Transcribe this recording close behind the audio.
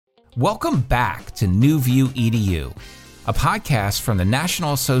Welcome back to New View EDU, a podcast from the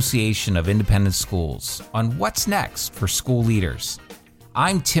National Association of Independent Schools on what's next for school leaders.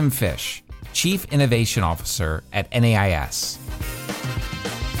 I'm Tim Fish, Chief Innovation Officer at NAIS.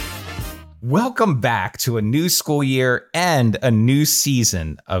 Welcome back to a new school year and a new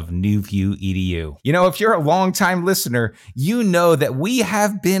season of New View EDU. You know, if you're a longtime listener, you know that we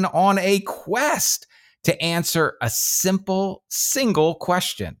have been on a quest to answer a simple, single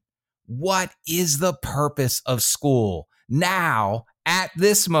question. What is the purpose of school? Now, at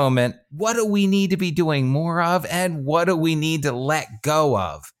this moment, what do we need to be doing more of, and what do we need to let go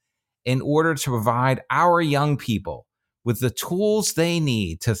of in order to provide our young people with the tools they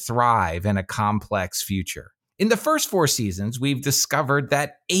need to thrive in a complex future? In the first 4 seasons, we've discovered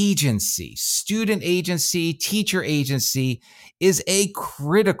that agency, student agency, teacher agency, is a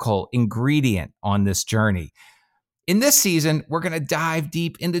critical ingredient on this journey. In this season, we're going to dive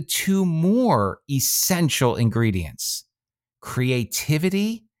deep into 2 more essential ingredients: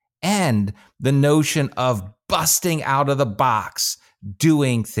 creativity and the notion of busting out of the box,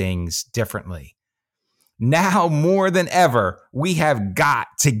 doing things differently. Now more than ever, we have got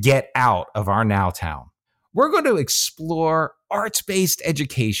to get out of our now town. We're going to explore arts-based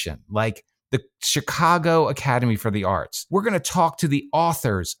education like the Chicago Academy for the Arts. We're going to talk to the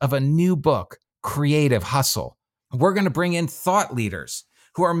authors of a new book, Creative Hustle. We're going to bring in thought leaders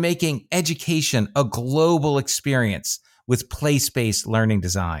who are making education a global experience with place-based learning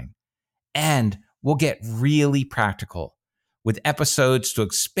design. And we'll get really practical with episodes to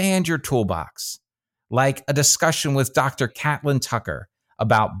expand your toolbox, like a discussion with Dr. Catlin Tucker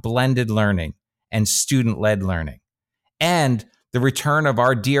about blended learning and student-led learning, and the return of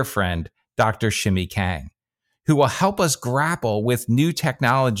our dear friend, Dr. Shimi Kang, who will help us grapple with new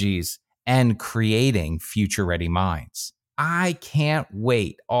technologies and creating future-ready minds. I can't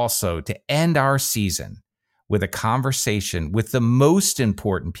wait also to end our season with a conversation with the most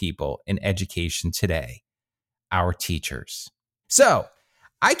important people in education today, our teachers. So,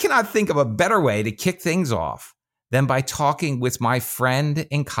 I cannot think of a better way to kick things off than by talking with my friend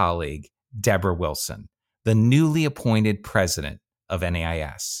and colleague, Debra Wilson, the newly appointed president of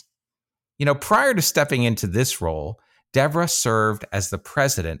NAIS. You know, prior to stepping into this role, Debra served as the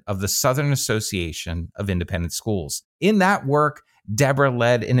president of the Southern Association of Independent Schools. In that work, Debra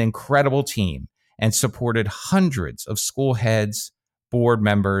led an incredible team and supported hundreds of school heads, board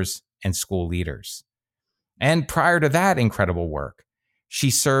members, and school leaders. And prior to that incredible work, she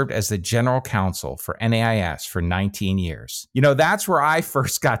served as the general counsel for NAIS for 19 years. You know, that's where I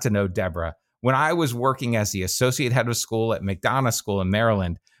first got to know Debra. When I was working as the associate head of school at McDonough School in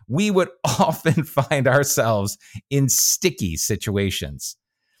Maryland, we would often find ourselves in sticky situations.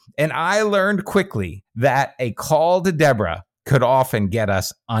 And I learned quickly that a call to Debra could often get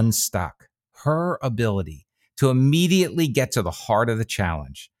us unstuck. Her ability to immediately get to the heart of the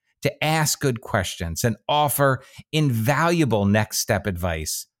challenge, to ask good questions and offer invaluable next step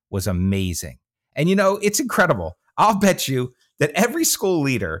advice was amazing. And you know, it's incredible. I'll bet you that every school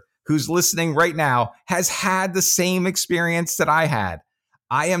leader who's listening right now has had the same experience that I had.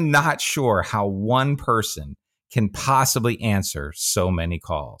 I am not sure how one person can possibly answer so many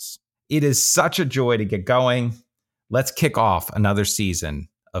calls. It is such a joy to get going. Let's kick off another season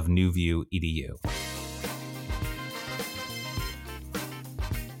of New View EDU.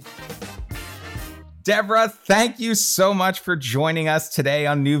 Debra, thank you so much for joining us today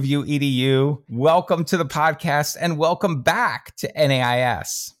on New View EDU. Welcome to the podcast and welcome back to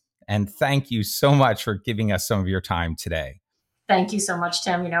NAIS. And thank you so much for giving us some of your time today. Thank you so much,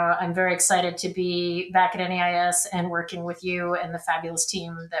 Tim. You know, I'm very excited to be back at NAIS and working with you and the fabulous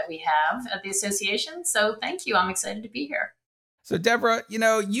team that we have at the association. So thank you. I'm excited to be here. So Debra, you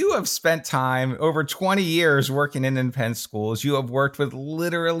know, you have spent time over 20 years working in independent schools. You have worked with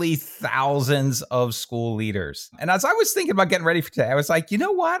literally thousands of school leaders. And as I was thinking about getting ready for today, I was like, you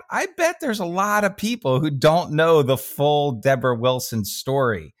know what? I bet there's a lot of people who don't know the full Debra Wilson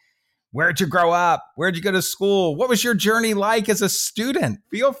story. Where'd you grow up? Where'd you go to school? What was your journey like as a student?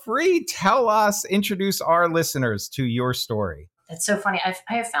 Feel free, tell us, introduce our listeners to your story. It's so funny. I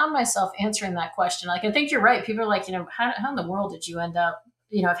have found myself answering that question. Like, I think you're right. People are like, you know, how in the world did you end up?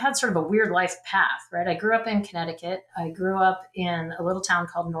 You know, I've had sort of a weird life path, right? I grew up in Connecticut. I grew up in a little town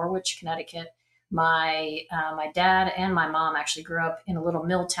called Norwich, Connecticut. My dad and my mom actually grew up in a little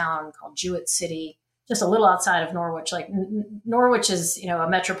mill town called Jewett City, just a little outside of Norwich. Like Norwich is, you know, a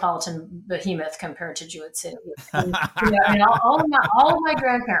metropolitan behemoth compared to Jewett City. And, you know, I mean, all of my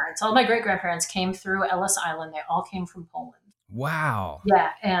grandparents, all my great grandparents came through Ellis Island. They all came from Poland. Wow. Yeah,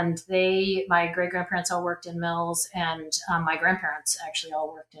 and my great grandparents all worked in mills, and my grandparents actually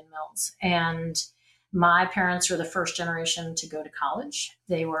all worked in mills. And my parents were the first generation to go to college.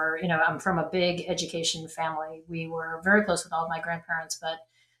 They were, I'm from a big education family. We were very close with all of my grandparents, but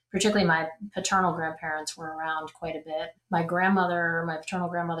particularly my paternal grandparents were around quite a bit. My paternal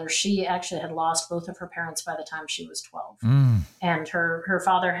grandmother, she actually had lost both of her parents by the time she was 12. Mm.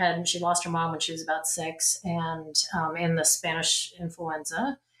 And she lost her mom when she was about 6, and in the Spanish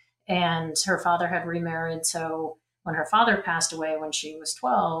influenza, and her father had remarried. So when her father passed away when she was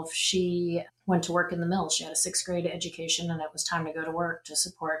 12, she went to work in the mill. She had a 6th grade education, and it was time to go to work to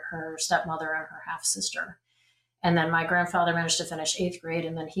support her stepmother and her half sister. And then my grandfather managed to finish 8th grade,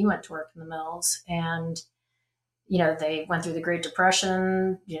 and then he went to work in the mills. And they went through the Great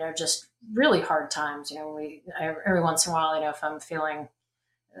Depression, just really hard times. Every once in a while, if I'm feeling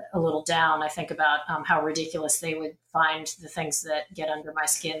a little down, I think about how ridiculous they would find the things that get under my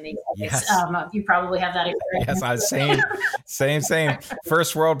skin these days. Yes. You probably have that Yes, experience. same.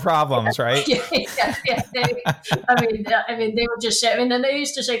 First world problems, right? Yeah. They would just and they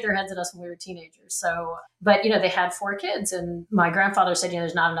used to shake their heads at us when we were teenagers. So, but they had 4 kids, and my grandfather said,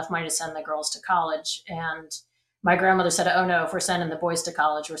 there's not enough money to send the girls to college, and my grandmother said, oh no, if we're sending the boys to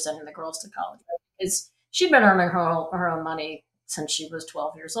college, we're sending the girls to college. Because she'd been earning her own money since she was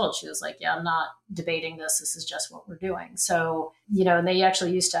 12 years old. She was like, yeah, I'm not debating this. This is just what we're doing. So, and they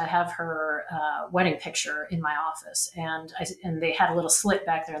actually used to have her wedding picture in my office. And they had a little slit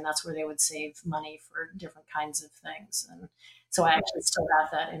back there, and that's where they would save money for different kinds of things. And so I actually still have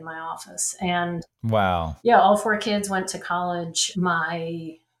that in my office. And Wow. yeah, all 4 kids went to college.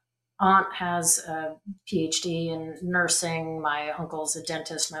 My aunt has a PhD in nursing. My uncle's a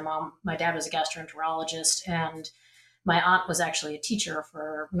dentist. My dad was a gastroenterologist, and my aunt was actually a teacher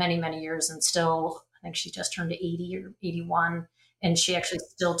for many, many years, and still, I think she just turned 80 or 81. And she actually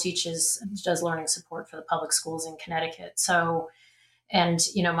still does learning support for the public schools in Connecticut. So, and,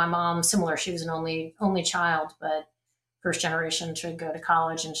 my mom, similar, she was an only child, but first generation to go to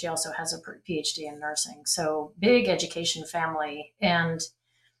college. And she also has a PhD in nursing. So big education family. And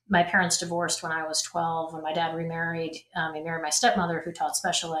my parents divorced when I was 12. When my dad remarried, he married my stepmother, who taught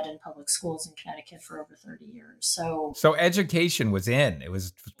special ed in public schools in Connecticut for over 30 years. So education was in. It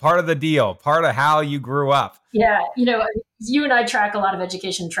was part of the deal, part of how you grew up. Yeah, you and I track a lot of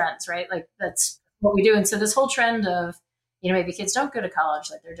education trends, right? Like that's what we do. And so this whole trend of, maybe kids don't go to college,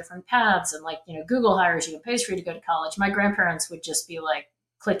 like there are different paths, and like, Google hires you and pays for you to go to college. My grandparents would just be like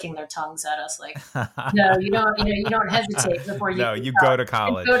clicking their tongues at us, like, no, you don't hesitate before you No, you go to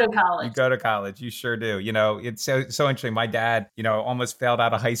college. Go to college. You go to college. You sure do. It's so interesting. My dad, almost failed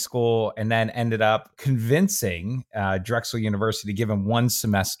out of high school and then ended up convincing Drexel University to give him 1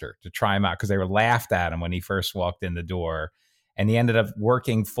 semester to try him out, because they were laughed at him when he first walked in the door. And he ended up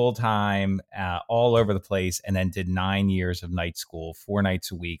working full time all over the place, and then did 9 years of night school, 4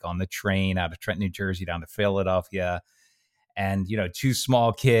 nights a week on the train out of Trenton, New Jersey down to Philadelphia. And 2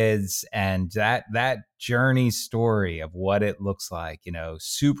 small kids, and that journey story of what it looks like,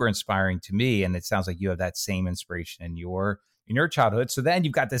 super inspiring to me. And it sounds like you have that same inspiration in your childhood. So then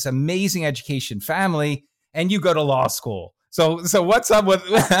you've got this amazing education family, and you go to law school. So what's up with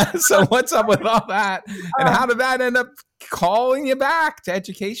what's up with all that, and how did that end up calling you back to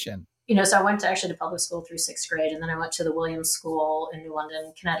education? So I went to public school through 6th grade, and then I went to the Williams School in New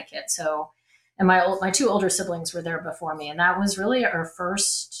London, Connecticut. So, and my 2 older siblings were there before me, and that was really our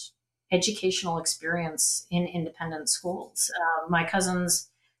first educational experience in independent schools. My cousins,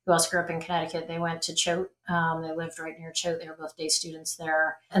 who also grew up in Connecticut, they went to Choate. They lived right near Choate. They were both day students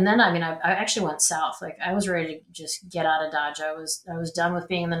there. And then, I actually went south. Like I was ready to just get out of Dodge. I was done with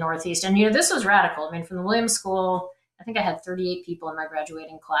being in the Northeast. And this was radical. From the Williams School, I think I had 38 people in my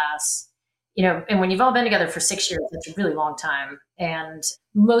graduating class. And when you've all been together for 6 years, it's a really long time. And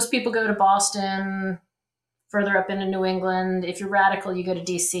most people go to Boston, further up into New England. If you're radical, you go to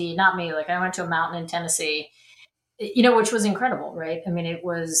DC. Not me. Like I went to a mountain in Tennessee, which was incredible, right?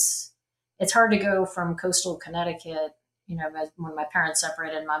 It's hard to go from coastal Connecticut. When my parents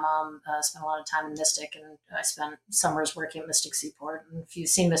separated, my mom spent a lot of time in Mystic, and I spent summers working at Mystic Seaport. And if you've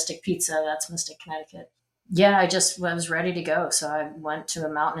seen Mystic Pizza, that's Mystic, Connecticut. Yeah, I was ready to go. So I went to a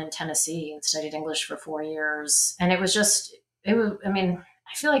mountain in Tennessee and studied English for 4 years. And I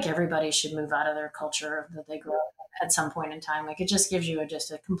feel like everybody should move out of their culture that they grew up at some point in time. Like it just gives you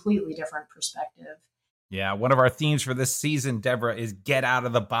just a completely different perspective. Yeah, one of our themes for this season, Debra, is get out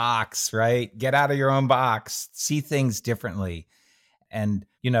of the box, right? Get out of your own box, see things differently. And,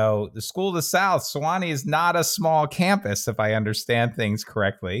 the School of the South, Sewanee is not a small campus, if I understand things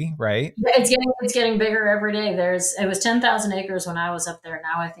correctly, right? It's getting bigger every day. It was 10,000 acres when I was up there.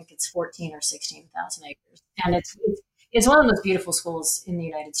 Now I think it's 14 or 16,000 acres. And it's one of the most beautiful schools in the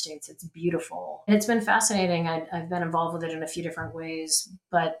United States. It's beautiful. And it's been fascinating. I've been involved with it in a few different ways,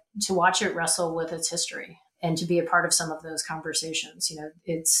 but to watch it wrestle with its history and to be a part of some of those conversations,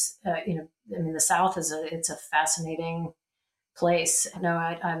 it's, I mean, the South it's a fascinating place.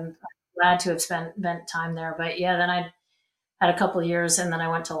 I'm glad to have spent time there, but yeah, then I had a couple of years and then I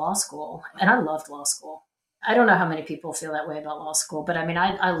went to law school and I loved law school. I don't know how many people feel that way about law school, but I mean,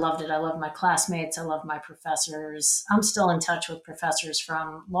 I loved it. I loved my classmates. I loved my professors. I'm still in touch with professors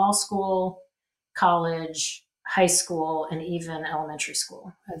from law school, college, high school, and even elementary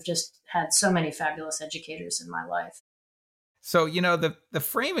school. I've just had so many fabulous educators in my life. So, the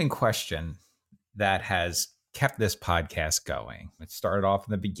framing question that has kept this podcast going. It started off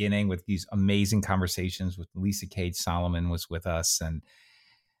in the beginning with these amazing conversations with Lisa Cage Solomon was with us. And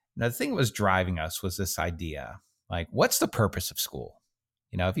the thing that was driving us was this idea, like, what's the purpose of school?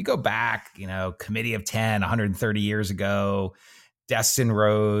 If you go back, Committee of 10, 130 years ago, Destin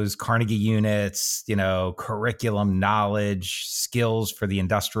Rose, Carnegie units, curriculum, knowledge, skills for the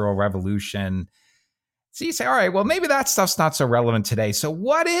Industrial Revolution. So you say, all right, well, maybe that stuff's not so relevant today. So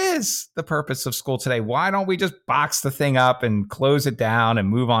what is the purpose of school today? Why don't we just box the thing up and close it down and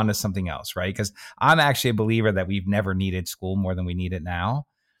move on to something else, right? Because I'm actually a believer that we've never needed school more than we need it now.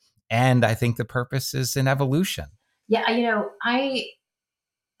 And I think the purpose is in evolution. Yeah, I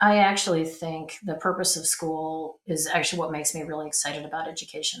actually think the purpose of school is actually what makes me really excited about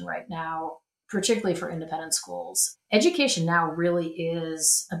education right now, particularly for independent schools. Education now really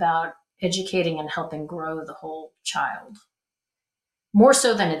is about educating and helping grow the whole child, more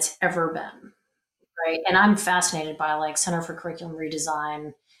so than it's ever been, right? And I'm fascinated by like Center for Curriculum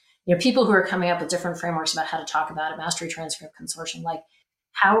Redesign, people who are coming up with different frameworks about how to talk about it, Mastery Transcript Consortium,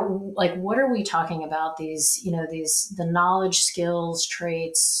 what are we talking about? The knowledge, skills,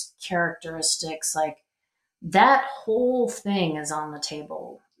 traits, characteristics, like that whole thing is on the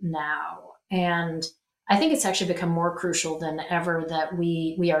table now. And I think it's actually become more crucial than ever that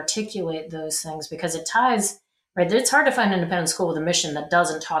we articulate those things because it ties, right? It's hard to find an independent school with a mission that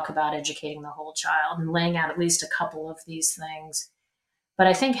doesn't talk about educating the whole child and laying out at least a couple of these things. But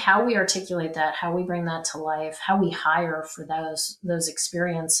I think how we articulate that, how we bring that to life, how we hire for those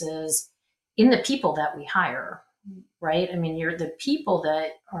experiences in the people that we hire, right? I mean, you're the people that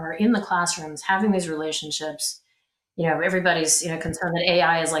are in the classrooms having these relationships. Everybody's concerned that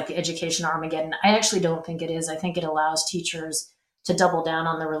AI is like the education Armageddon. I actually don't think it is. I think it allows teachers to double down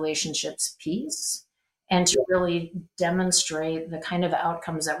on the relationships piece and to really demonstrate the kind of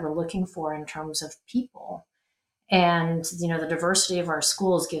outcomes that we're looking for in terms of people. And the diversity of our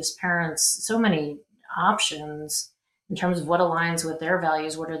schools gives parents so many options in terms of what aligns with their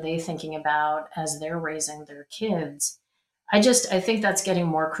values. What are they thinking about as they're raising their kids? I think that's getting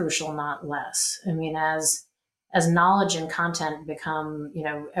more crucial, not less. I mean, as knowledge and content become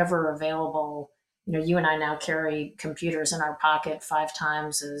ever available, you and I now carry computers in our pocket 5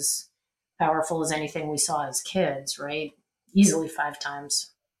 times as powerful as anything we saw as kids, right? Easily 5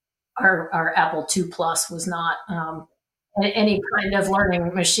 times. Our Apple II Plus was not any kind of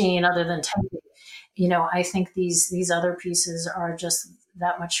learning machine other than typing. I think these other pieces are just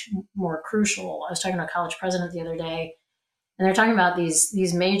that much more crucial. I was talking to a college president the other day, and they're talking about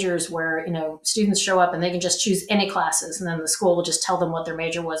these majors where students show up and they can just choose any classes, and then the school will just tell them what their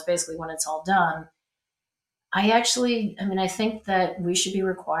major was basically when it's all done. I think that we should be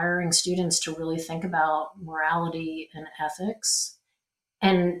requiring students to really think about morality and ethics.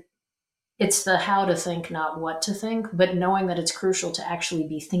 And it's the how to think, not what to think, but knowing that it's crucial to actually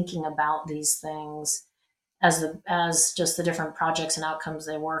be thinking about these things as just the different projects and outcomes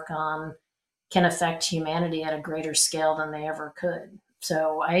they work on can affect humanity at a greater scale than they ever could.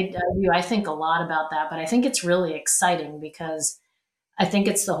 So I think a lot about that, but I think it's really exciting because I think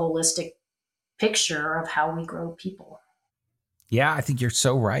it's the holistic picture of how we grow people. Yeah, I think you're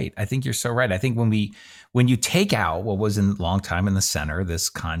so right. I think when you take out what was in long time in the center, this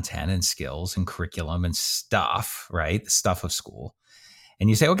content and skills and curriculum and stuff, right? The stuff of school. And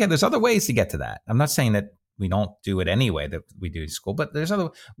you say, okay, there's other ways to get to that. I'm not saying that we don't do it anyway that we do in school, but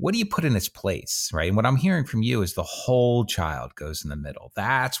what do you put in its place, right? And what I'm hearing from you is the whole child goes in the middle.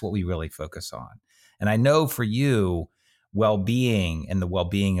 That's what we really focus on. And I know for you, well-being and the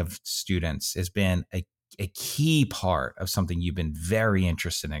well-being of students has been a key part of something you've been very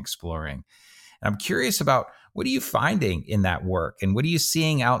interested in exploring. And I'm curious about, what are you finding in that work? And what are you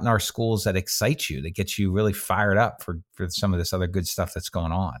seeing out in our schools that excites you, that gets you really fired up for some of this other good stuff that's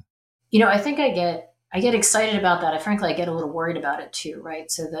going on? I think I get excited about that. I get a little worried about it too,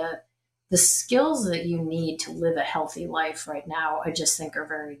 right? So the skills that you need to live a healthy life right now, I just think are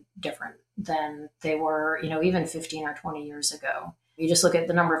very different than they were, even 15 or 20 years ago. You just look at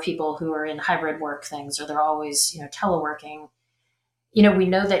the number of people who are in hybrid work things, or they're always, teleworking. We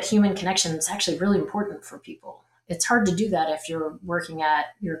know that human connection is actually really important for people. It's hard to do that if you're working at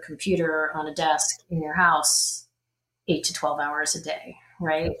your computer on a desk in your house 8 to 12 hours a day,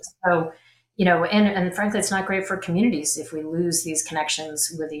 right? So, and frankly, it's not great for communities if we lose these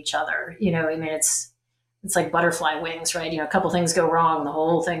connections with each other. It's like butterfly wings, right? A couple things go wrong, the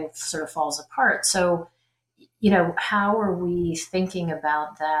whole thing sort of falls apart. So, how are we thinking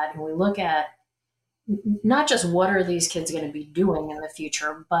about that? And we look at not just what are these kids going to be doing in the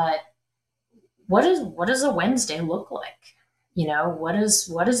future, but what does a Wednesday look like? What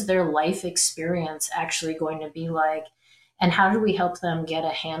is their life experience actually going to be like? And how do we help them get a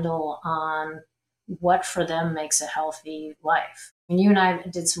handle on what for them makes a healthy life? And you and I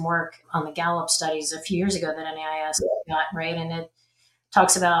did some work on the Gallup studies a few years ago that NAIS got, right? And it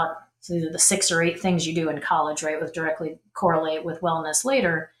talks about the 6 or 8 things you do in college, right, with directly correlate with wellness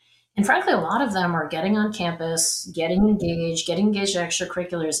later. And frankly, a lot of them are getting on campus, getting engaged in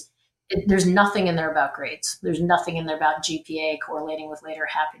extracurriculars. There's nothing in there about grades. There's nothing in there about GPA correlating with later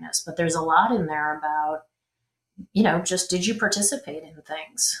happiness. But there's a lot in there about, just did you participate in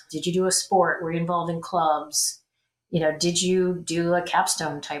things? Did you do a sport? Were you involved in clubs? Did you do a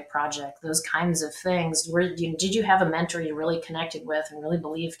capstone type project? Those kinds of things. Did you have a mentor you really connected with and really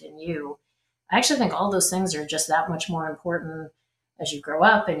believed in you? I actually think all those things are just that much more important as you grow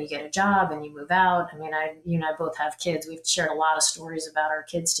up and you get a job and you move out. I mean, you and I both have kids. We've shared a lot of stories about our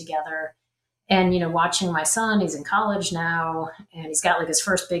kids together. And, watching my son, he's in college now and he's got like his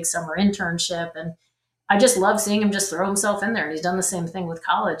first big summer internship. And I just love seeing him just throw himself in there. And he's done the same thing with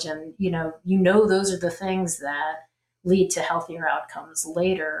college. And, those are the things that lead to healthier outcomes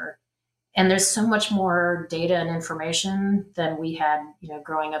later. And there's so much more data and information than we had,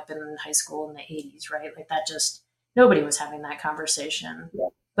 growing up in high school in the 80s, right? Like that just, nobody was having that conversation. Yeah.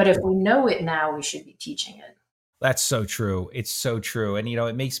 But if we know it now, we should be teaching it. That's so true. It's so true. And,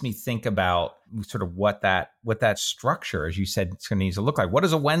 it makes me think about sort of what that structure, as you said, it's going to need to look like. What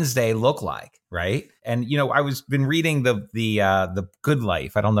does a Wednesday look like? Right. And, I was been reading the Good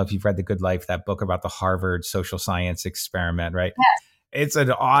Life. I don't know if you've read The Good Life, that book about the Harvard social science experiment. Right. Yeah. It's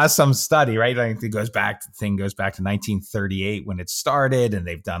an awesome study, right? I think the thing goes back to 1938 when it started, and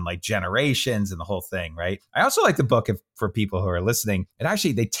they've done like generations and the whole thing, right? I also like the book for people who are listening. And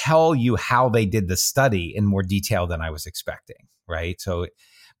actually, they tell you how they did the study in more detail than I was expecting, right? So,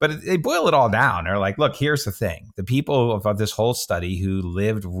 but they boil it all down. They're like, look, here's the thing. The people of this whole study who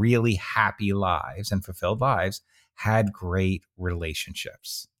lived really happy lives and fulfilled lives had great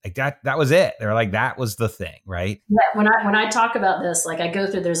relationships. Like that was it. They're like, that was the thing, right? Yeah, when I talk about this, like I go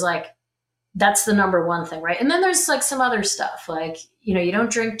through, there's like, that's the number one thing, right? And then there's like some other stuff, like, you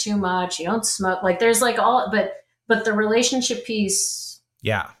don't drink too much, you don't smoke, like there's like but the relationship piece,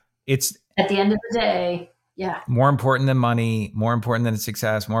 yeah, it's at the end of the day, yeah, more important than money, more important than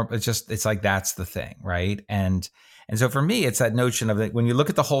success, it's like, that's the thing, right? And so for me, it's that notion of when you look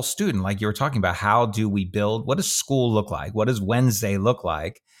at the whole student, like you were talking about, how do we build, what does school look like? What does Wednesday look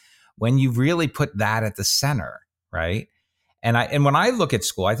like when you really put that at the center, right? And when I look at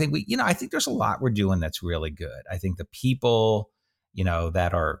school, I think I think there's a lot we're doing that's really good. I think the people,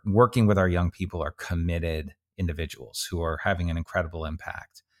 that are working with our young people are committed individuals who are having an incredible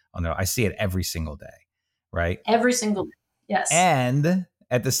impact on I see it every single day, right? Every single day. Yes. And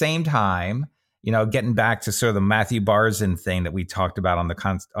at the same time, getting back to sort of the Matthew Barzin thing that we talked about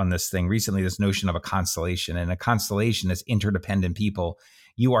on this thing recently, this notion of a constellation, and a constellation is interdependent people.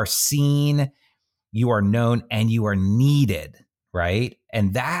 You are seen, you are known, and you are needed, right?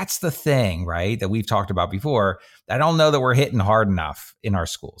 And that's the thing, right, that we've talked about before. I don't know that we're hitting hard enough in our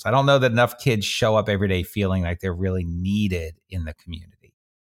schools. I don't know that enough kids show up every day feeling like they're really needed in the community.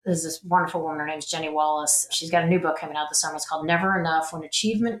 There's this wonderful woman, her name's Jenny Wallace. She's got a new book coming out this summer. It's called Never Enough: When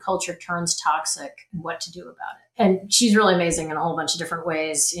Achievement Culture Turns Toxic and What to Do About It. And she's really amazing in a whole bunch of different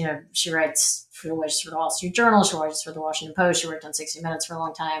ways. She writes for the Wall Street Journal. She writes for the Washington Post. She worked on 60 Minutes for a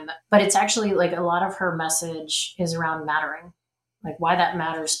long time. But it's actually like a lot of her message is around mattering, like why that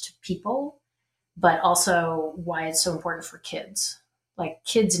matters to people, but also why it's so important for kids. Like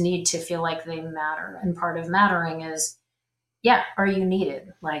kids need to feel like they matter. And part of mattering is, yeah, are you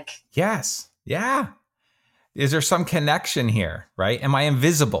needed? Like, yes. Yeah. Is there some connection here, right? Am I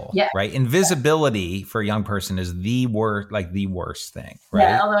invisible, Yeah. right? Invisibility for a young person is the worst, like the worst thing,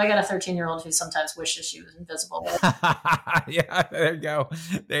 Yeah. right? Although I got a 13-year-old who sometimes wishes she was invisible. Yeah, there you go.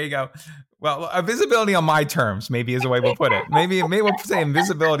 There you go. Well, visibility on my terms, maybe is a way we'll put it. Maybe we'll say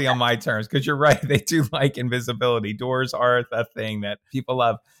invisibility on my terms, because you're right. They do like invisibility. Doors are the thing that people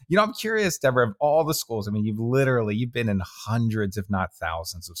love. I'm curious, Deborah, of all the schools. I mean, you've been in hundreds, if not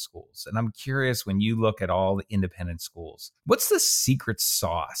thousands of schools. And I'm curious, when you look at all the independent schools, what's the secret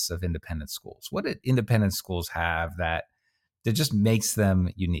sauce of independent schools? What did independent schools have that just makes them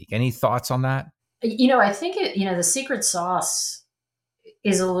unique? Any thoughts on that? I think the secret sauce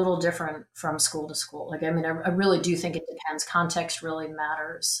is a little different from school to school. Like, I mean, I really do think it depends. Context really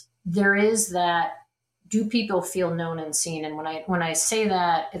matters. There is that, do people feel known and seen? And when I say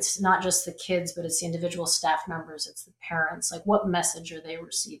that, it's not just the kids, but it's the individual staff members, it's the parents. Like, what message are they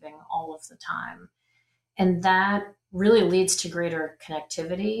receiving all of the time? And that really leads to greater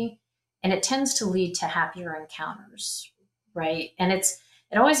connectivity, and it tends to lead to happier encounters, right? And it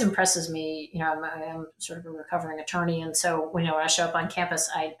always impresses me. I'm sort of a recovering attorney, and so when I show up on campus,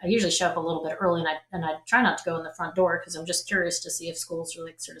 I usually show up a little bit early, and I try not to go in the front door because I'm just curious to see if schools are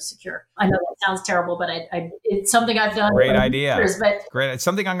like sort of secure. I know that sounds terrible, but it's something I've done Great over the idea. years. But Great. It's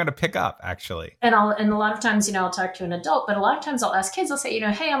something I'm going to pick up, actually. and a lot of times, I'll talk to an adult, but a lot of times I'll ask kids. I'll say,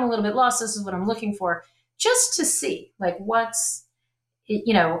 hey, I'm a little bit lost. This is what I'm looking for, just to see, like,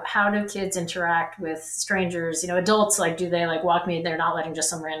 how do kids interact with strangers? Adults, like, do they like walk me? They're not letting just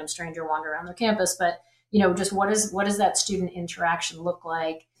some random stranger wander around their campus, but just what does that student interaction look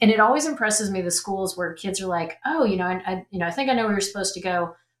like? And it always impresses me, the schools where kids are like, oh, I think I know where you're supposed to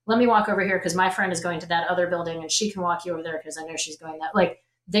go. Let me walk over here because my friend is going to that other building, and she can walk you over there because I know she's going that. Like,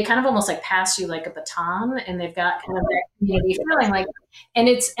 they kind of almost like pass you like a baton, and they've got kind of that community feeling, like, and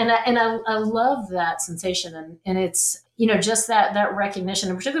I love that sensation, and it's just that recognition,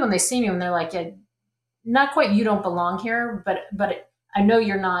 and particularly when they see me, when they're like, yeah, not quite, you don't belong here, but I know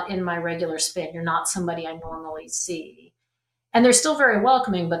you're not in my regular spin, you're not somebody I normally see, and they're still very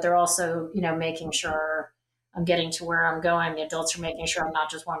welcoming, but they're also making sure I'm getting to where I'm going. The adults are making sure I'm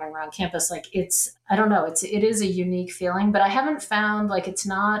not just wandering around campus. Like, I don't know, it is a unique feeling, but I haven't found, like, it's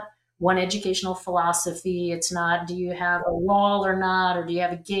not one educational philosophy. It's not, do you have a wall or not, or do you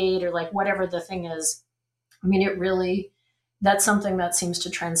have a gate, or like whatever the thing is. I mean, it really, that's something that seems to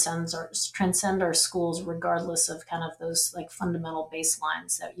transcend our schools, regardless of kind of those like fundamental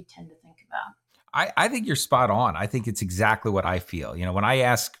baselines that you tend to think about. I think you're spot on. I think it's exactly what I feel. When I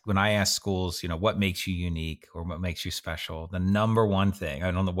ask schools, what makes you unique or what makes you special, the number one thing,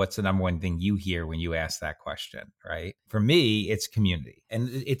 I don't know what's the number one thing you hear when you ask that question, right? For me, it's community. And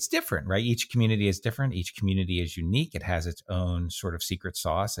it's different, right? Each community is different. Each community is unique. It has its own sort of secret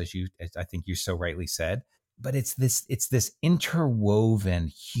sauce, as I think you so rightly said. But it's this interwoven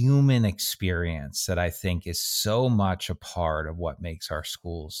human experience that I think is so much a part of what makes our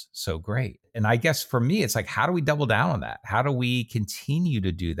schools so great. And I guess for me, it's like, how do we double down on that? How do we continue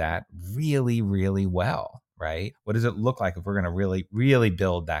to do that really, really well, right? What does it look like if we're going to really, really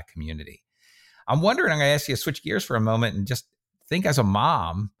build that community? I'm wondering, I'm going to ask you to switch gears for a moment and just think, as a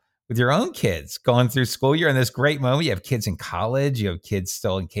mom with your own kids going through school, you're in this great moment. You have kids in college, you have kids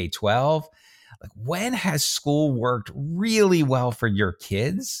still in K-12. Like, when has school worked really well for your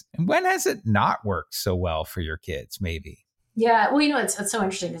kids? And when has it not worked so well for your kids, maybe? Yeah, well, it's so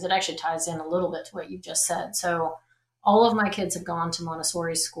interesting because it actually ties in a little bit to what you just said. So all of my kids have gone to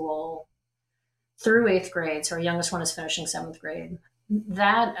Montessori school through eighth grade. So our youngest one is finishing seventh grade.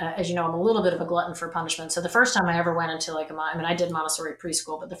 That, as you know, I'm a little bit of a glutton for punishment. So the first time I ever went into I did Montessori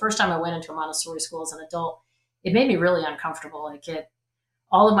preschool, but the first time I went into a Montessori school as an adult, it made me really uncomfortable. Like,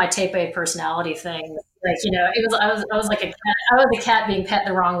 all of my tape A personality things, like, I was like a cat. I was a cat being pet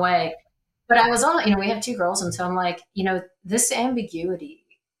the wrong way. But I was on, we have two girls. And so I'm like, this ambiguity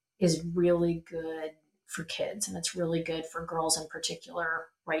is really good for kids, and it's really good for girls in particular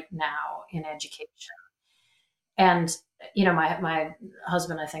right now in education. And my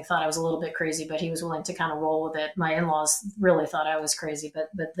husband, I think, thought I was a little bit crazy, but he was willing to kind of roll with it. My in-laws really thought I was crazy, but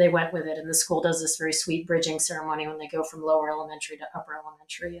they went with it. And the school does this very sweet bridging ceremony when they go from lower elementary to upper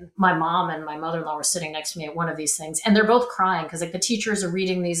elementary. And my mom and my mother-in-law were sitting next to me at one of these things, and they're both crying because, like, the teachers are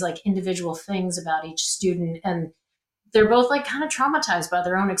reading these like individual things about each student, and they're both like kind of traumatized by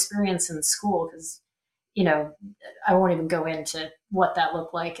their own experience in school because, I won't even go into what that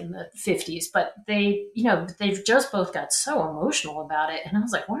looked like in the 50s, but they've just both got so emotional about it. And I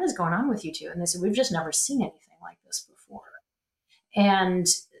was like, what is going on with you two? And they said, we've just never seen anything like this before. And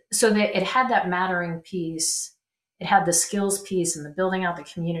so it had that mattering piece. It had the skills piece and the building out the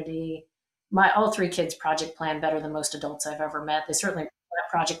community. my all three kids project plan better than most adults I've ever met. They certainly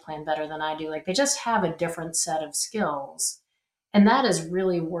project plan better than I do. Like they just have a different set of skills. And that has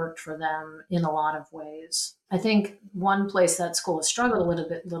really worked for them in a lot of ways. I think one place that school has struggled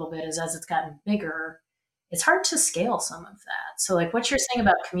a little bit is as it's gotten bigger, it's hard to scale some of that. So like what you're saying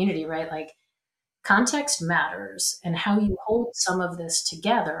about community, right? Like context matters and how you hold some of this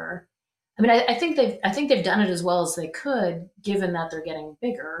together. I mean, I think they've done it as well as they could, given that they're getting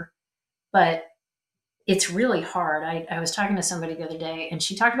bigger, but it's really hard. I was talking to somebody the other day and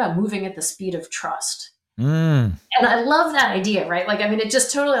she talked about moving at the speed of trust. Mm. And I love that idea, right? Like, I mean, it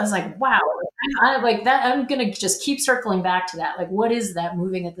just totally, I was like, wow, I like that. I'm going to just keep circling back to that. Like, what is that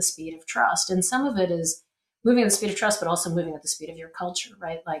moving at the speed of trust? And some of it is moving at the speed of trust, but also moving at the speed of your culture,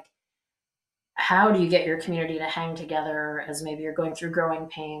 right? Like, how do you get your community to hang together as maybe you're going through growing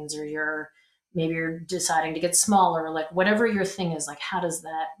pains or maybe you're deciding to get smaller, like whatever your thing is, like, how does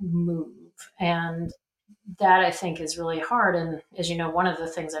that move? And that I think is really hard. And as you know, one of the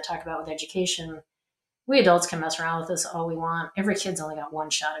things I talk about with education, we adults can mess around with this all we want. Every kid's only got one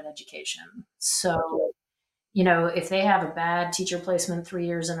shot at education. So, if they have a bad teacher placement 3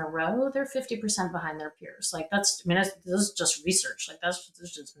 years in a row, they're 50% behind their peers. Like this is just research. Like that's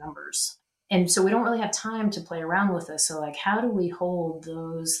just numbers. And so we don't really have time to play around with this. So like, how do we hold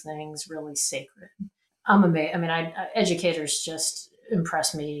those things really sacred? I'm amazed. I mean, educators just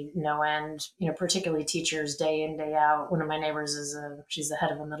impress me no end. Particularly teachers day in day out. One of my neighbors she's the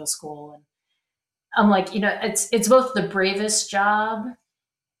head of a middle school, and I'm like, it's both the bravest job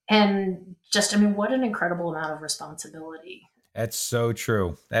and just, I mean, what an incredible amount of responsibility. That's so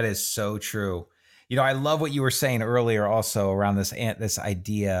true. That is so true. I love what you were saying earlier also around this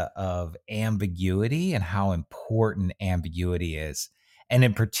idea of ambiguity and how important ambiguity is. And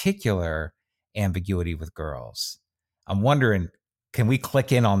in particular, ambiguity with girls. I'm wondering, can we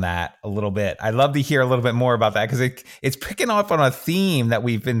click in on that a little bit? I'd love to hear a little bit more about that because it's picking up on a theme that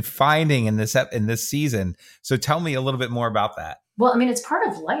we've been finding in this season. So tell me a little bit more about that. Well, I mean, it's part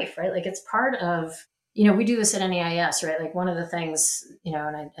of life, right? Like it's part of, we do this at NAIS, right? Like one of the things,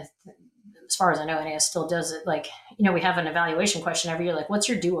 and as far as I know, NAIS still does it. Like, we have an evaluation question every year. Like, what's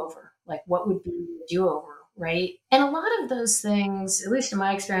your do-over? Like, what would be your do-over, right? And a lot of those things, at least in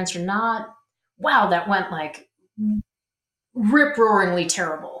my experience, are not, wow, that went like rip-roaringly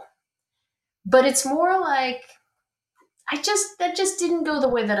terrible. But it's more like, that just didn't go the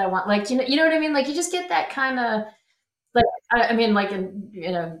way that I want. Like, you know what I mean? Like, you just get that kind of, like, I mean, like,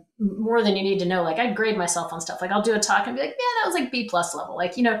 more than you need to know. Like, I grade myself on stuff. Like, I'll do a talk and be like, yeah, that was like B plus level.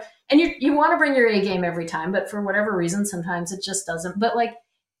 Like, and you want to bring your A game every time, but for whatever reason, sometimes it just doesn't. But like,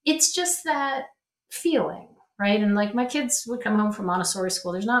 it's just that feeling, right? And like, my kids would come home from Montessori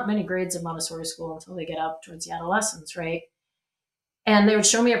school. There's not many grades in Montessori school until they get up towards the adolescence, right? And they would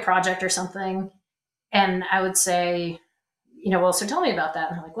show me a project or something, and I would say, well, so tell me about that.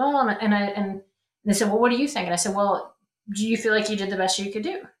 And they're like, well, and they said, well, what do you think? And I said, well, do you feel like you did the best you could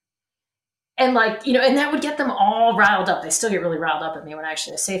do? And like, and that would get them all riled up. They still get really riled up at me when I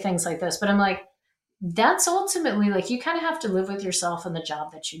actually say things like this. But I'm like, that's ultimately like, you kind of have to live with yourself and the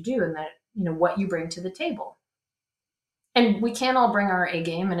job that you do and that, what you bring to the table. And we can't all bring our A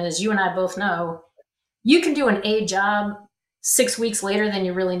game. And as you and I both know, you can do an A job 6 weeks later than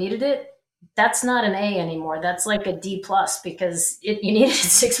you really needed it. That's not an A anymore. That's like a D plus because you needed it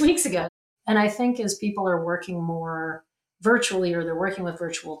 6 weeks ago. And I think as people are working more virtually or they're working with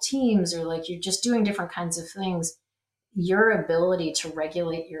virtual teams or like you're just doing different kinds of things, your ability to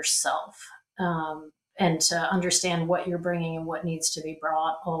regulate yourself and to understand what you're bringing and what needs to be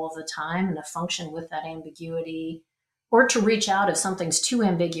brought all of the time and to function with that ambiguity or to reach out if something's too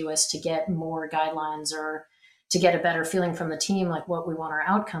ambiguous to get more guidelines or to get a better feeling from the team, like what we want our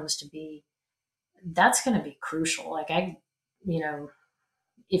outcomes to be, that's going to be crucial. Like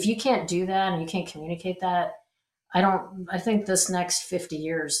if you can't do that and you can't communicate that, I think this next 50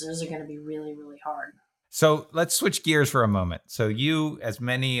 years, those are going to be really, really hard. So let's switch gears for a moment. So you, as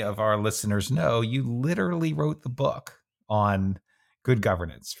many of our listeners know, you literally wrote the book on good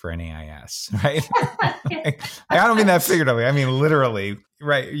governance for NAIS, right? I don't mean that figuratively. I mean literally,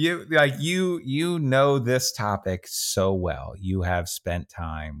 right? You know this topic so well. You have spent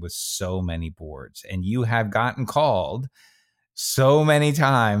time with so many boards, and you have gotten called so many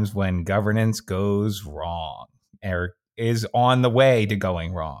times when governance goes wrong or is on the way to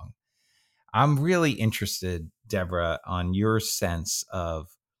going wrong. I'm really interested, Debra, on your sense of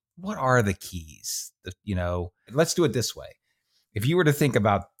what are the keys? Let's do it this way. If you were to think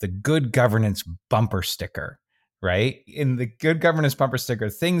about the good governance bumper sticker, right? In the good governance bumper sticker,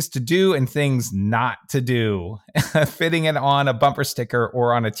 things to do and things not to do, fitting it on a bumper sticker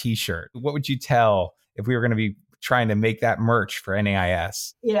or on a t-shirt. What would you tell if we were going to be trying to make that merch for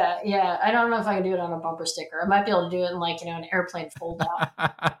NAIS? Yeah. I don't know if I can do it on a bumper sticker. I might be able to do it in like, an airplane fold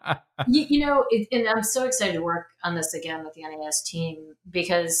out. And I'm so excited to work on this again with the NAS team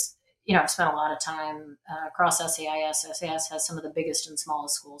because, I've spent a lot of time across SAIS. SAIS has some of the biggest and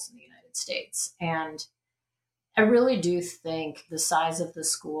smallest schools in the United States. And I really do think the size of the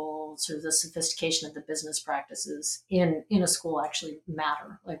school, sort of the sophistication of the business practices in a school actually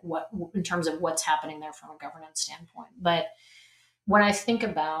matter, like what in terms of what's happening there from a governance standpoint. But when I think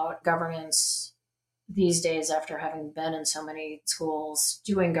about governance these days, after having been in so many schools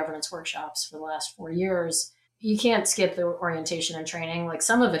doing governance workshops for the last 4 years, you can't skip the orientation and training. Like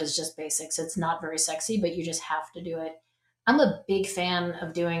some of it is just basics. It's not very sexy, but you just have to do it. I'm a big fan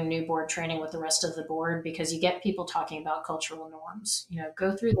of doing new board training with the rest of the board because you get people talking about cultural norms.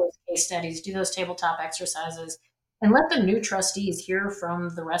 Go through those case studies, do those tabletop exercises, and let the new trustees hear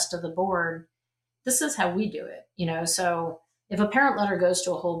from the rest of the board. This is how we do it. So if a parent letter goes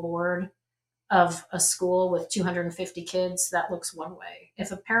to a whole board of a school with 250 kids, that looks one way.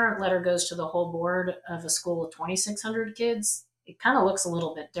 If a parent letter goes to the whole board of a school with 2,600 kids, it kind of looks a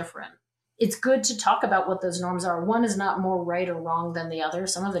little bit different. It's good to talk about what those norms are. One is not more right or wrong than the other.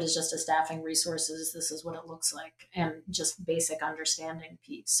 Some of it is just a staffing resources. This is what it looks like, and just basic understanding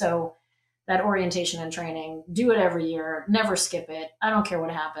piece. So that orientation and training, do it every year, never skip it. I don't care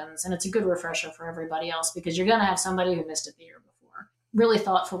what happens. And it's a good refresher for everybody else because you're going to have somebody who missed it the year before. Really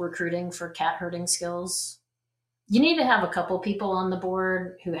thoughtful recruiting for cat herding skills. You need to have a couple people on the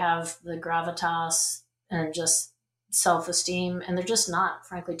board who have the gravitas and just self-esteem, and they're just not,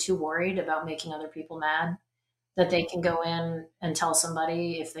 frankly, too worried about making other people mad, that they can go in and tell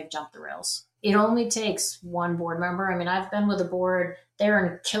somebody if they've jumped the rails. It only takes one board member. I mean, I've been with a board, they're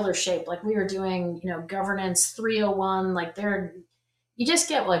in killer shape. Like we were doing, governance 301, like you just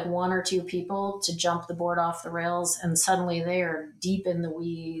get like one or two people to jump the board off the rails and suddenly they are deep in the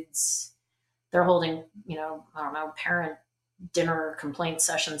weeds. They're holding, I don't know, parent dinner complaint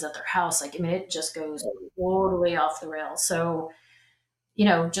sessions at their house. Like, I mean, it just goes totally off the rails. So,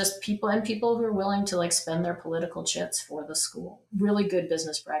 just people who are willing to like spend their political chits for the school. Really good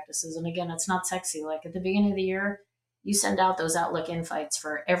business practices. And again, it's not sexy. Like at the beginning of the year, you send out those Outlook invites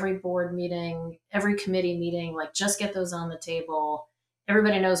for every board meeting, every committee meeting, like just get those on the table.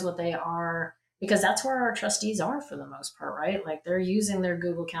 Everybody knows what they are because that's where our trustees are for the most part, right? Like they're using their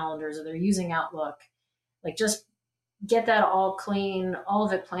Google calendars or they're using Outlook. Like just get that all clean, all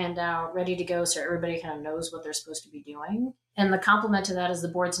of it planned out, ready to go so everybody kind of knows what they're supposed to be doing. And the complement to that is the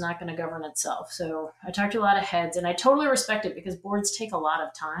board's not going to govern itself. So I talked to a lot of heads and I totally respect it because boards take a lot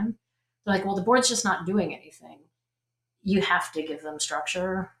of time. They're like, well, the board's just not doing anything. You have to give them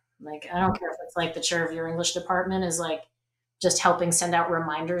structure. Like, I don't care if it's like the chair of your English department is like just helping send out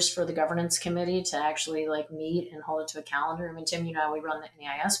reminders for the governance committee to actually like meet and hold it to a calendar. I mean, Tim, we run the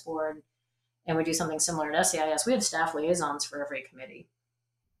NAIS board and we do something similar to SEIS. We have staff liaisons for every committee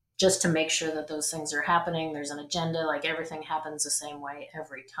just to make sure that those things are happening. There's an agenda, like everything happens the same way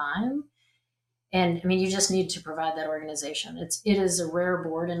every time. And I mean, you just need to provide that organization. It is a rare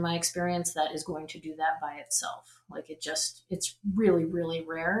board in my experience that is going to do that by itself. Like it's really, really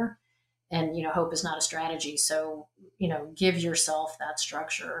rare. And, hope is not a strategy. So, give yourself that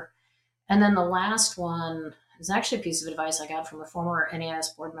structure. And then the last one is actually a piece of advice I got from a former NAIS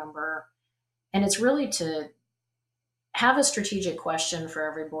board member. And it's really to have a strategic question for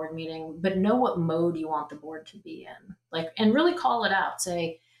every board meeting, but know what mode you want the board to be in. Like, and really call it out.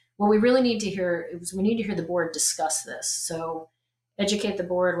 Say, well, we need to hear the board discuss this. So educate the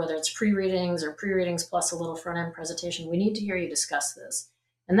board, whether it's pre-readings or pre-readings plus a little front-end presentation. We need to hear you discuss this.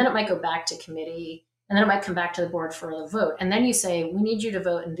 And then it might go back to committee, and then it might come back to the board for the vote. And then you say, we need you to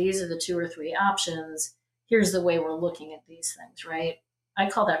vote, and these are the 2 or 3 options. Here's the way we're looking at these things, right? I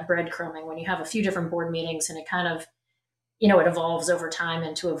call that breadcrumbing when you have a few different board meetings and it kind of, it evolves over time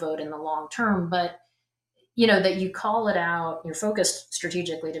into a vote in the long term. But, that you call it out, you're focused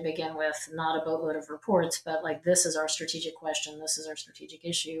strategically to begin with, not a boatload of reports, but like, this is our strategic question, this is our strategic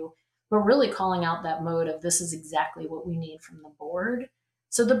issue. But really calling out that mode of this is exactly what we need from the board.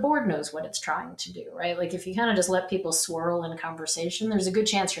 So the board knows what it's trying to do, right? Like if you kind of just let people swirl in a conversation, there's a good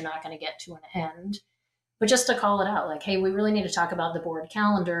chance you're not going to get to an end. But just to call it out, like, hey, we really need to talk about the board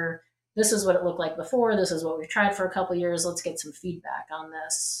calendar. This is what it looked like before. This is what we've tried for a couple of years. Let's get some feedback on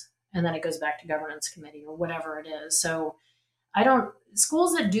this. And then it goes back to governance committee or whatever it is. So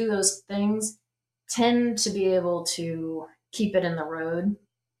schools that do those things tend to be able to keep it in the road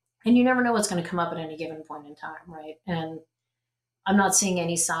And you never know what's going to come up at any given point in time, right? And I'm not seeing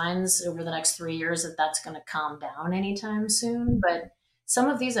any signs over the next 3 years that that's going to calm down anytime soon. But some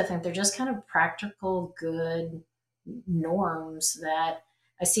of these, I think they're just kind of practical, good norms that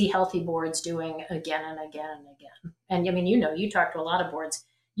I see healthy boards doing again and again and again. And I mean, you talk to a lot of boards,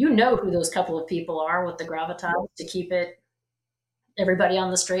 who those couple of people are with the gravitas to keep everybody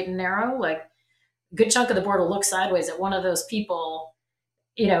on the straight and narrow. Like a good chunk of the board will look sideways at one of those people,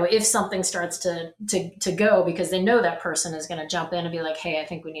 if something starts to go, because they know that person is going to jump in and be like, hey, I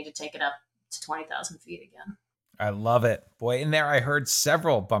think we need to take it up to 20,000 feet again. I love it. Boy, in there, I heard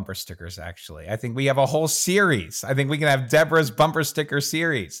several bumper stickers, actually. I think we have a whole series. I think we can have Debra's bumper sticker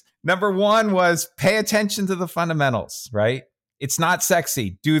series. Number one was pay attention to the fundamentals, right? It's not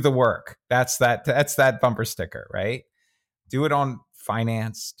sexy. Do the work. That's that bumper sticker, right? Do it on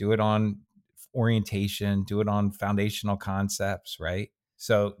finance, do it on orientation, do it on foundational concepts, right?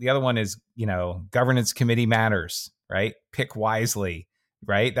 So the other one is, governance committee matters, right? Pick wisely,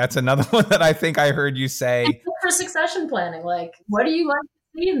 right? That's another one that I think I heard you say. For succession planning, like, what do you like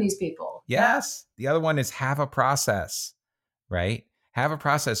to see in these people? Yes. The other one is have a process, right? Have a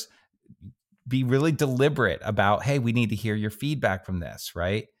process. Be really deliberate about, hey, we need to hear your feedback from this,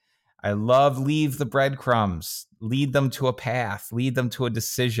 right? I love leave the breadcrumbs, lead them to a path, lead them to a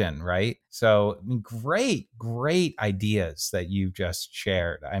decision, right? So I mean, great ideas that you've just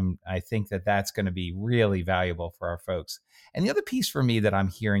shared. I think that that's going to be really valuable for our folks. And the other piece for me that I'm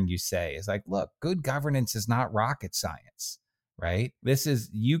hearing you say is like, look, good governance is not rocket science, right?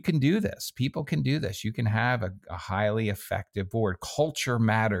 You can do this. People can do this. You can have a highly effective board. Culture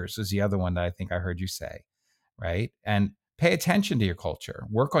matters is the other one that I think I heard you say, right? And pay attention to your culture,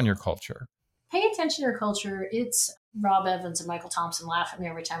 work on your culture. Pay attention to your culture. It's Rob Evans and Michael Thompson laugh at me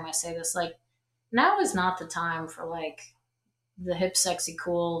every time I say this. Like, now is not the time for like the hip, sexy,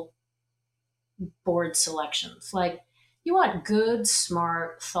 cool board selections. Like, you want good,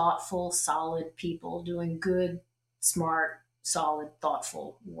 smart, thoughtful, solid people doing good, smart, solid,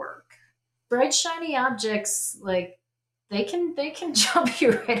 thoughtful work. Bright, shiny objects, like, they can jump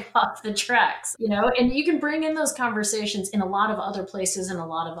you right off the tracks, and you can bring in those conversations in a lot of other places in a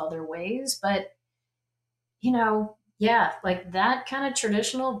lot of other ways. But yeah, like that kind of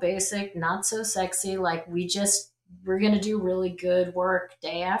traditional, basic, not so sexy, like we're going to do really good work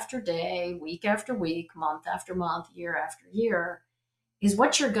day after day, week after week, month after month, year after year is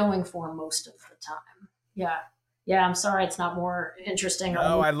what you're going for most of the time. Yeah. Yeah, I'm sorry it's not more interesting.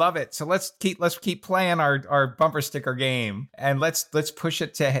 Oh, I love it. So let's keep playing our bumper sticker game, and let's push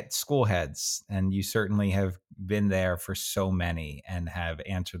it to school heads. And you certainly have been there for so many and have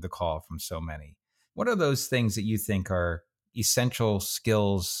answered the call from so many. What are those things that you think are essential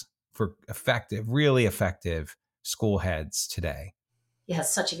skills for really effective school heads today? Yeah,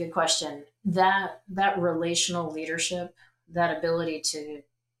 such a good question. That relational leadership, that ability to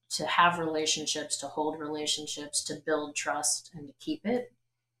have relationships, to hold relationships, to build trust and to keep it.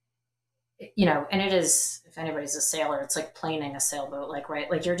 And it is, if anybody's a sailor, it's like planing a sailboat, like,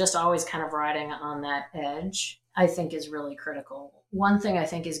 right? Like you're just always kind of riding on that edge, I think is really critical. One thing I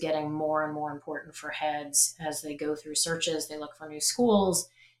think is getting more and more important for heads as they go through searches, they look for new schools,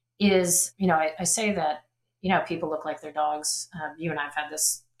 is, I say that, people look like their dogs. You and I have had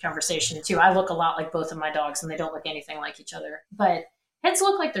this conversation too. I look a lot like both of my dogs and they don't look anything like each other, but heads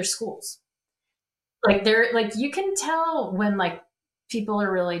look like their schools. Like they're like, you can tell when like people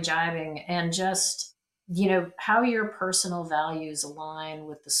are really jiving, and just, how your personal values align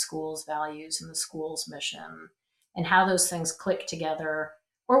with the school's values and the school's mission, and how those things click together,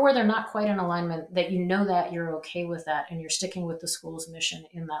 or where they're not quite in alignment, that that you're okay with that and you're sticking with the school's mission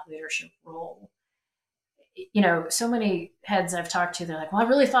in that leadership role. So many heads I've talked to, they're like, well, I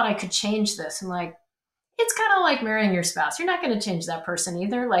really thought I could change this. And like, it's kind of like marrying your spouse. You're not going to change that person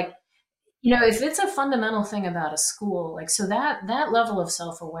either. Like, if it's a fundamental thing about a school, like, so that level of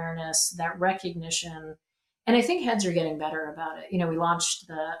self-awareness, that recognition, and I think heads are getting better about it. We launched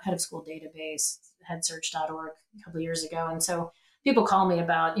the head of school database, headsearch.org, a couple of years ago. And so people call me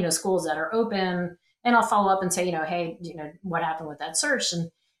about, schools that are open, and I'll follow up and say, hey, what happened with that search?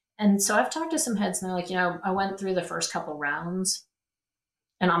 And so I've talked to some heads and they're like, I went through the first couple rounds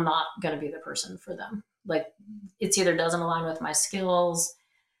and I'm not going to be the person for them. Like, it's either doesn't align with my skills.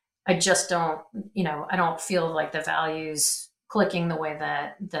 I just don't, I don't feel like the values clicking the way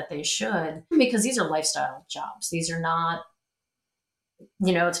that they should, because these are lifestyle jobs. These are not,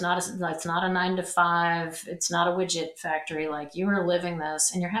 it's not a 9 to 5. It's not a widget factory. Like, you are living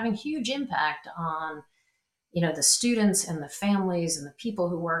this and you're having huge impact on, the students and the families and the people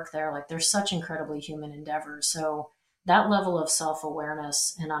who work there. Like, they're such incredibly human endeavors. So that level of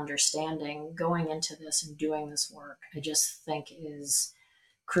self-awareness and understanding going into this and doing this work, I just think is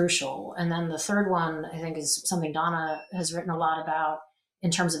crucial. And then the third one, I think, is something Donna has written a lot about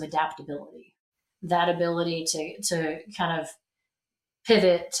in terms of adaptability. That ability to kind of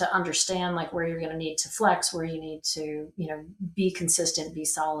pivot, to understand like where you're going to need to flex, where you need to, be consistent, be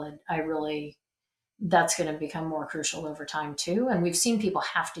solid. That's going to become more crucial over time too. And we've seen people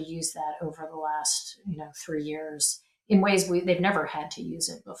have to use that over the last, 3 years in ways they've never had to use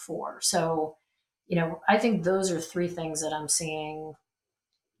it before. So, I think those are three things that I'm seeing,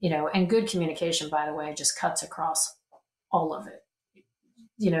 and good communication, by the way, just cuts across all of it.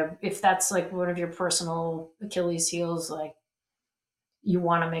 If that's like one of your personal Achilles heels, like you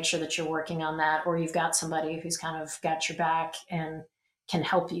want to make sure that you're working on that, or you've got somebody who's kind of got your back and can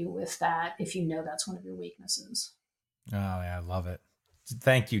help you with that if you know that's one of your weaknesses. Oh, yeah, I love it.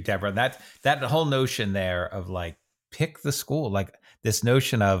 Thank you, Debra. That whole notion there of like pick the school, like this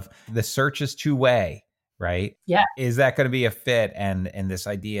notion of the search is two-way, right? Yeah. Is that going to be a fit? And this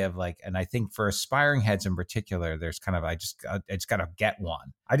idea of like, and I think for aspiring heads in particular, there's kind of I just got to get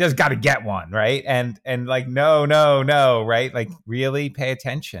one. I just got to get one, right? And like no, right? Like really pay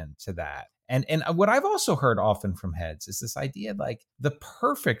attention to that. And what I've also heard often from heads is this idea like the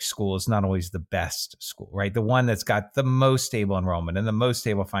perfect school is not always the best school, right? The one that's got the most stable enrollment and the most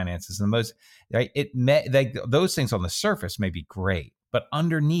stable finances and the most, right? It may, like those things on the surface may be great, but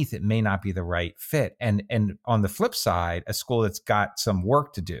underneath it may not be the right fit. And on the flip side, a school that's got some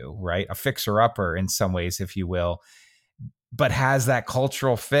work to do, right? A fixer-upper in some ways, if you will, but has that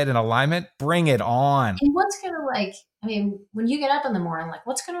cultural fit and alignment, bring it on. And what's going to when you get up in the morning, like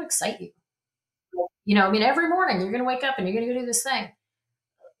what's going to excite you? Every morning you're going to wake up and you're going to go do this thing,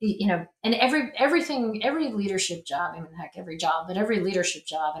 and every leadership job, heck, every job, but every leadership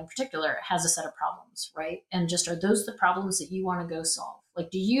job in particular has a set of problems, right? And just, are those the problems that you want to go solve?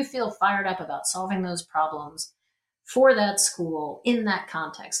 Like, do you feel fired up about solving those problems for that school in that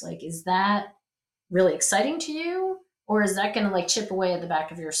context? Like, is that really exciting to you? Or is that going to like chip away at the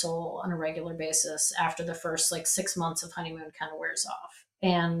back of your soul on a regular basis after the first like 6 months of honeymoon kind of wears off?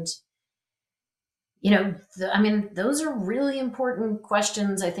 And those are really important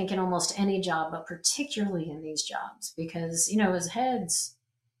questions, I think, in almost any job, but particularly in these jobs, because, as heads,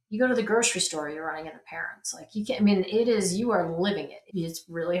 you go to the grocery store, you're running into parents. Like you can't, you are living it. It's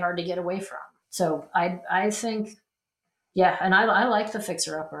really hard to get away from. So I think, yeah. And I like the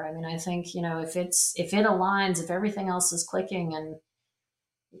fixer upper. I think, if it aligns, if everything else is clicking and,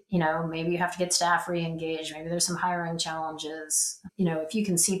 maybe you have to get staff re-engaged. Maybe there's some hiring challenges. If you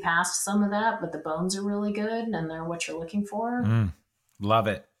can see past some of that, but the bones are really good and they're what you're looking for. Love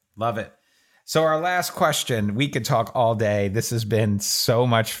it. Love it. So our last question, we could talk all day. This has been so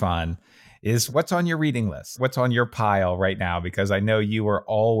much fun, is what's on your reading list? What's on your pile right now? Because I know you are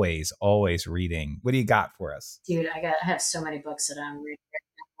always, always reading. What do you got for us? Dude, I have so many books that I'm reading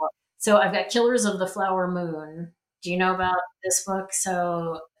right now. So I've got Killers of the Flower Moon. Do you know about this book?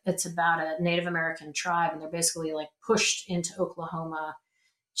 So it's about a Native American tribe, and they're basically like pushed into Oklahoma.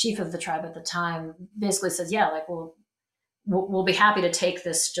 Chief of the tribe at the time basically says, yeah, like we'll be happy to take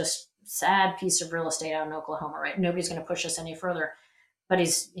this just sad piece of real estate out in Oklahoma, right? Nobody's going to push us any further. But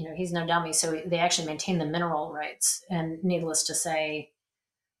he's no dummy. So they actually maintain the mineral rights. And needless to say,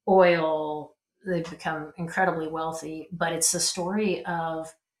 oil, they've become incredibly wealthy. But it's the story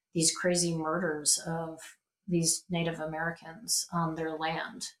of these crazy murders of these Native Americans on their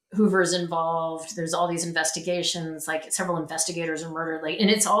land. Hoover's involved. There's all these investigations, like several investigators are murdered. Like, and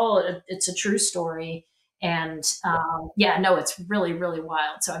it's a true story. And it's really, really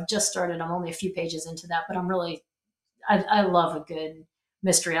wild. So I've just started. I'm only a few pages into that, but I love a good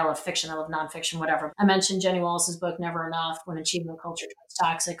mystery. I love fiction. I love nonfiction, whatever. I mentioned Jenny Wallace's book, Never Enough, When Achievement Culture Turns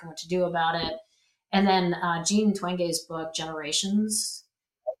Toxic and What to Do About It. And then Jean Twenge's book, Generations.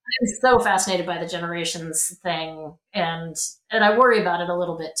 I'm so fascinated by the generations thing. And I worry about it a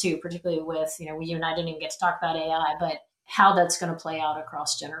little bit too, particularly with, you and I didn't even get to talk about AI, but how that's going to play out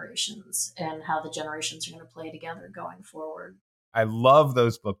across generations and how the generations are going to play together going forward. I love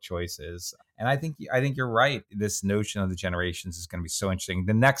those book choices. And I think you're right. This notion of the generations is going to be so interesting.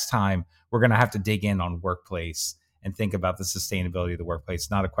 The next time we're going to have to dig in on workplace and think about the sustainability of the workplace.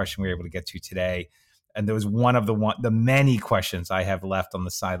 Not a question we were able to get to today. And there was one of the many questions I have left on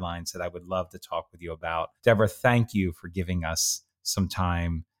the sidelines that I would love to talk with you about. Debra, thank you for giving us some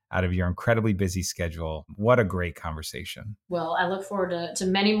time out of your incredibly busy schedule. What a great conversation. Well, I look forward to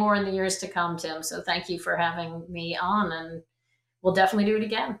many more in the years to come, Tim. So thank you for having me on, and we'll definitely do it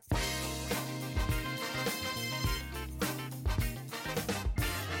again.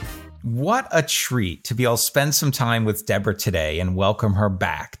 What a treat to be able to spend some time with Debra today and welcome her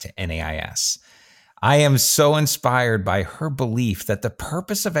back to NAIS. I am so inspired by her belief that the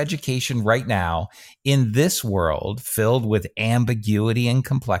purpose of education right now in this world filled with ambiguity and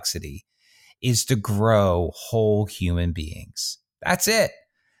complexity is to grow whole human beings. That's it.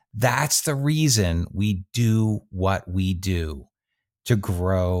 That's the reason we do what we do, to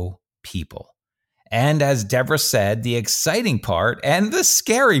grow people. And as Debra said, the exciting part and the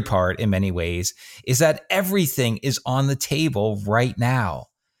scary part in many ways is that everything is on the table right now.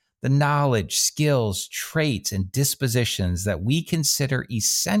 The knowledge, skills, traits, and dispositions that we consider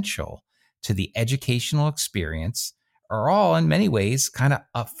essential to the educational experience are all in many ways kind of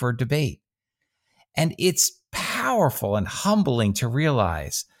up for debate. And it's powerful and humbling to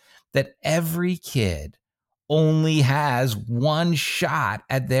realize that every kid only has one shot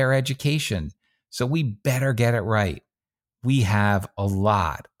at their education. So we better get it right. We have a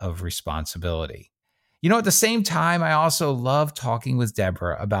lot of responsibility. At the same time, I also love talking with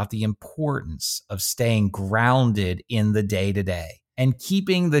Debra about the importance of staying grounded in the day-to-day and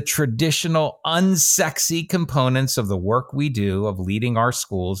keeping the traditional unsexy components of the work we do of leading our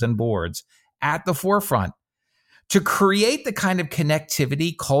schools and boards at the forefront to create the kind of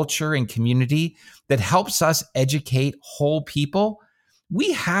connectivity, culture, and community that helps us educate whole people.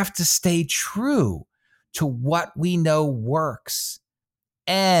 We have to stay true to what we know works.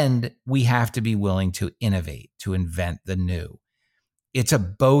 And we have to be willing to innovate, to invent the new. It's a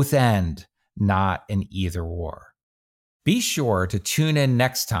both and, not an either or. Be sure to tune in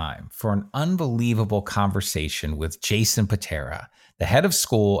next time for an unbelievable conversation with Jason Patera, the head of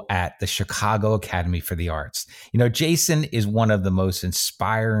school at the Chicago Academy for the Arts. Jason is one of the most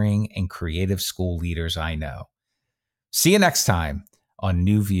inspiring and creative school leaders I know. See you next time on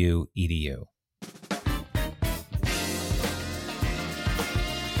New View EDU.